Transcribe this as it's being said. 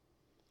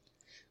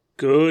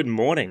Good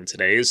morning.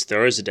 Today is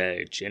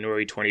Thursday,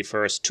 January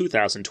 21st,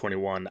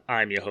 2021.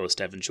 I'm your host,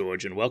 Evan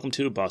George, and welcome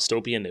to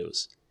Bostopia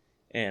News.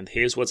 And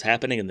here's what's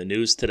happening in the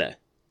news today.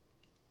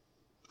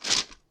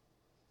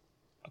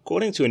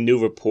 According to a new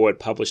report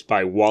published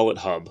by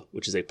WalletHub,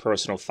 which is a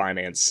personal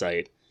finance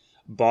site,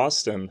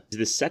 Boston is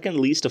the second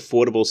least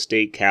affordable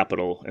state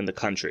capital in the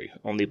country,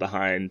 only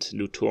behind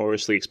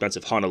notoriously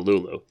expensive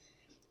Honolulu,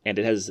 and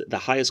it has the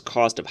highest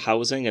cost of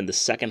housing and the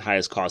second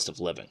highest cost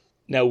of living.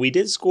 Now, we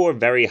did score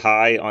very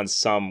high on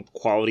some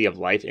quality of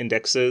life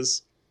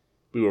indexes.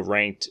 We were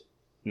ranked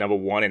number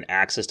one in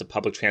access to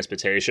public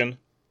transportation,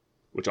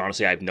 which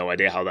honestly I have no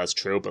idea how that's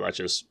true, but let's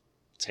just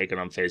take it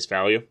on face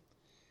value.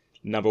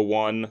 Number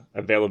one,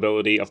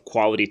 availability of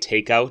quality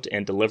takeout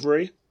and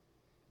delivery.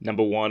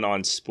 Number one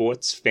on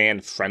sports fan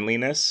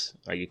friendliness.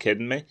 Are you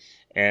kidding me?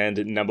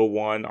 And number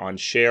one on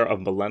share of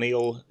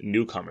millennial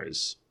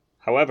newcomers.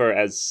 However,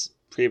 as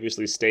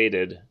previously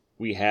stated,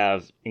 we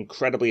have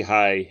incredibly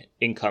high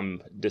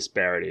income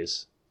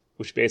disparities,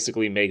 which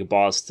basically make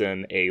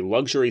Boston a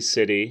luxury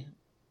city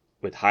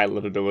with high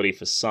livability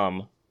for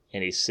some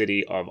and a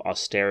city of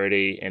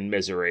austerity and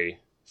misery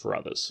for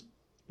others.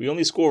 We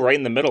only score right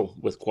in the middle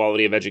with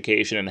quality of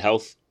education and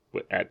health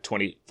at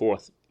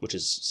 24th, which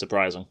is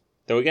surprising.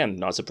 Though again,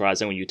 not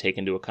surprising when you take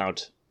into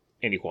account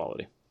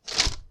inequality.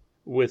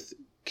 With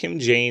Kim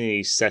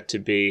Janey set to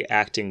be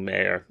acting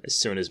mayor as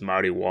soon as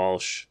Marty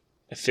Walsh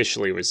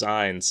officially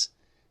resigns,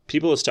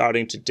 people are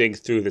starting to dig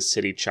through the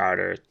city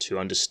charter to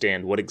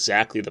understand what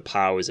exactly the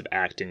powers of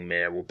acting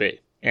mayor will be.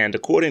 And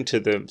according to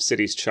the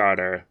city's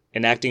charter,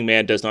 an acting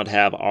mayor does not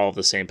have all of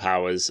the same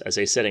powers as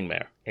a sitting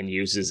mayor, and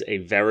uses a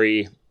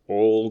very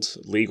old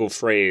legal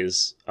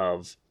phrase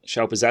of,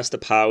 shall possess the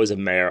powers of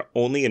mayor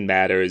only in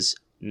matters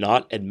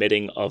not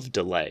admitting of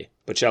delay,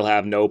 but shall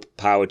have no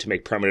power to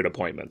make permanent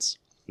appointments.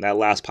 And that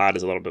last part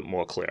is a little bit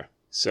more clear.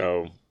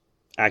 So,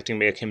 acting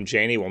mayor Kim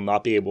Janey will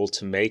not be able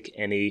to make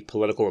any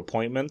political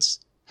appointments,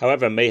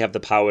 however, may have the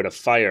power to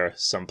fire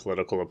some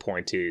political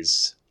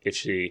appointees if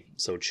she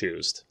so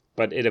chooses.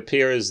 But it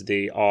appears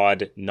the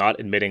odd not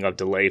admitting of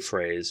delay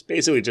phrase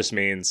basically just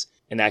means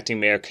an acting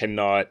mayor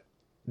cannot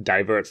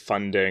divert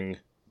funding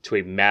to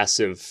a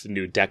massive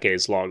new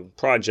decades-long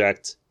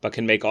project, but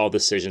can make all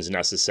decisions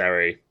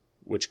necessary,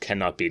 which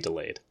cannot be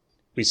delayed.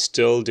 We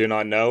still do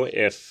not know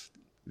if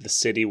the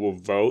city will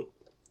vote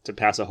to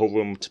pass a whole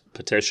room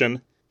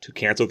petition to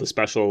cancel the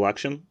special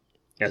election,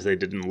 as they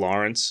did in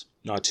Lawrence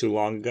not too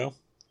long ago.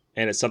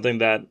 And it's something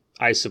that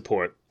I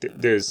support.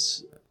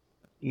 There's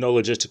no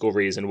logistical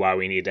reason why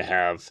we need to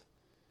have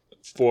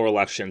 4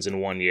 elections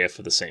in 1 year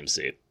for the same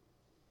seat.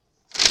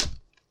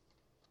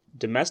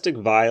 Domestic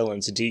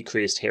violence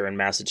decreased here in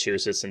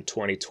Massachusetts in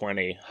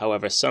 2020.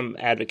 However, some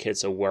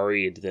advocates are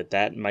worried that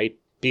that might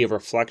be a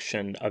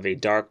reflection of a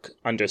dark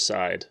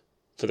underside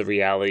for the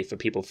reality for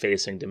people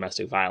facing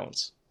domestic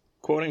violence.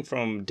 Quoting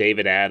from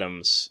David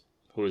Adams,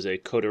 who is a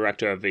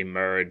co-director of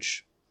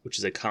Emerge, which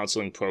is a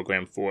counseling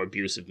program for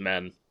abusive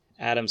men,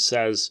 Adams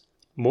says,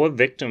 more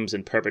victims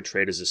and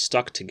perpetrators are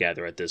stuck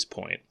together at this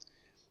point.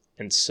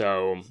 And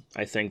so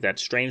I think that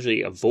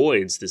strangely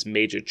avoids this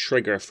major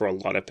trigger for a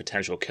lot of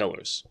potential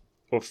killers.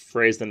 Or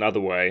phrased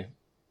another way,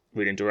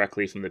 reading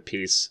directly from the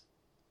piece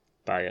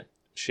by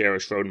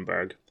Shara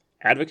Schrodenberg,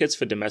 advocates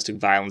for domestic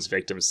violence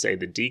victims say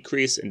the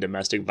decrease in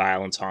domestic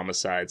violence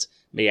homicides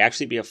may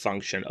actually be a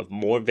function of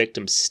more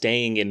victims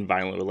staying in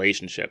violent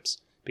relationships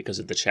because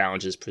of the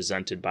challenges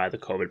presented by the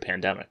COVID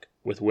pandemic.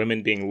 With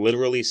women being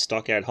literally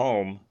stuck at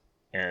home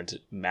and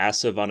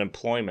massive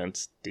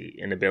unemployment, the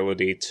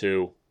inability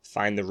to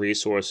find the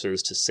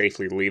resources to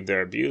safely leave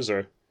their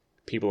abuser,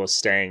 people are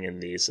staying in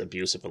these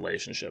abusive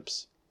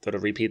relationships. So to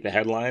repeat the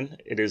headline,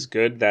 it is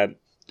good that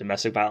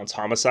domestic violence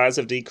homicides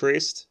have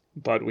decreased,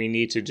 but we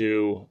need to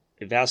do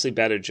a vastly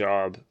better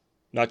job,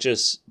 not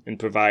just in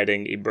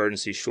providing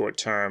emergency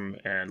short-term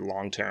and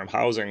long-term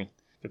housing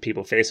for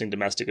people facing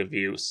domestic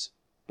abuse,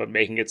 but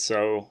making it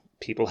so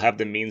people have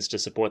the means to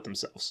support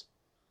themselves.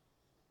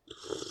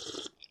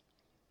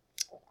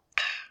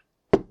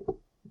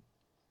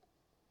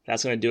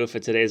 That's going to do it for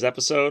today's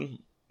episode.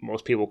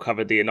 Most people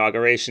covered the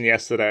inauguration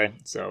yesterday,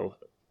 so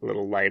a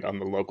little light on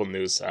the local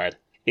news side.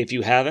 If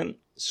you haven't,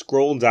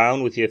 scroll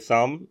down with your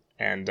thumb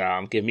and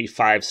give me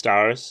 5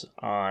 stars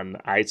on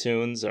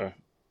iTunes or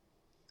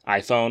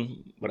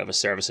iPhone, whatever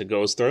service it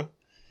goes through.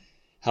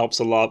 Helps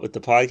a lot with the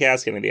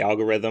podcast, getting the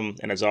algorithm.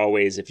 And as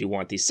always, if you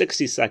want the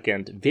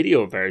 60-second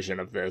video version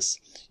of this,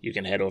 you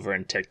can head over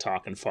in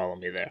TikTok and follow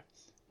me there.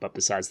 But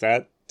besides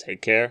that,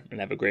 take care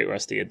and have a great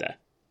rest of your day.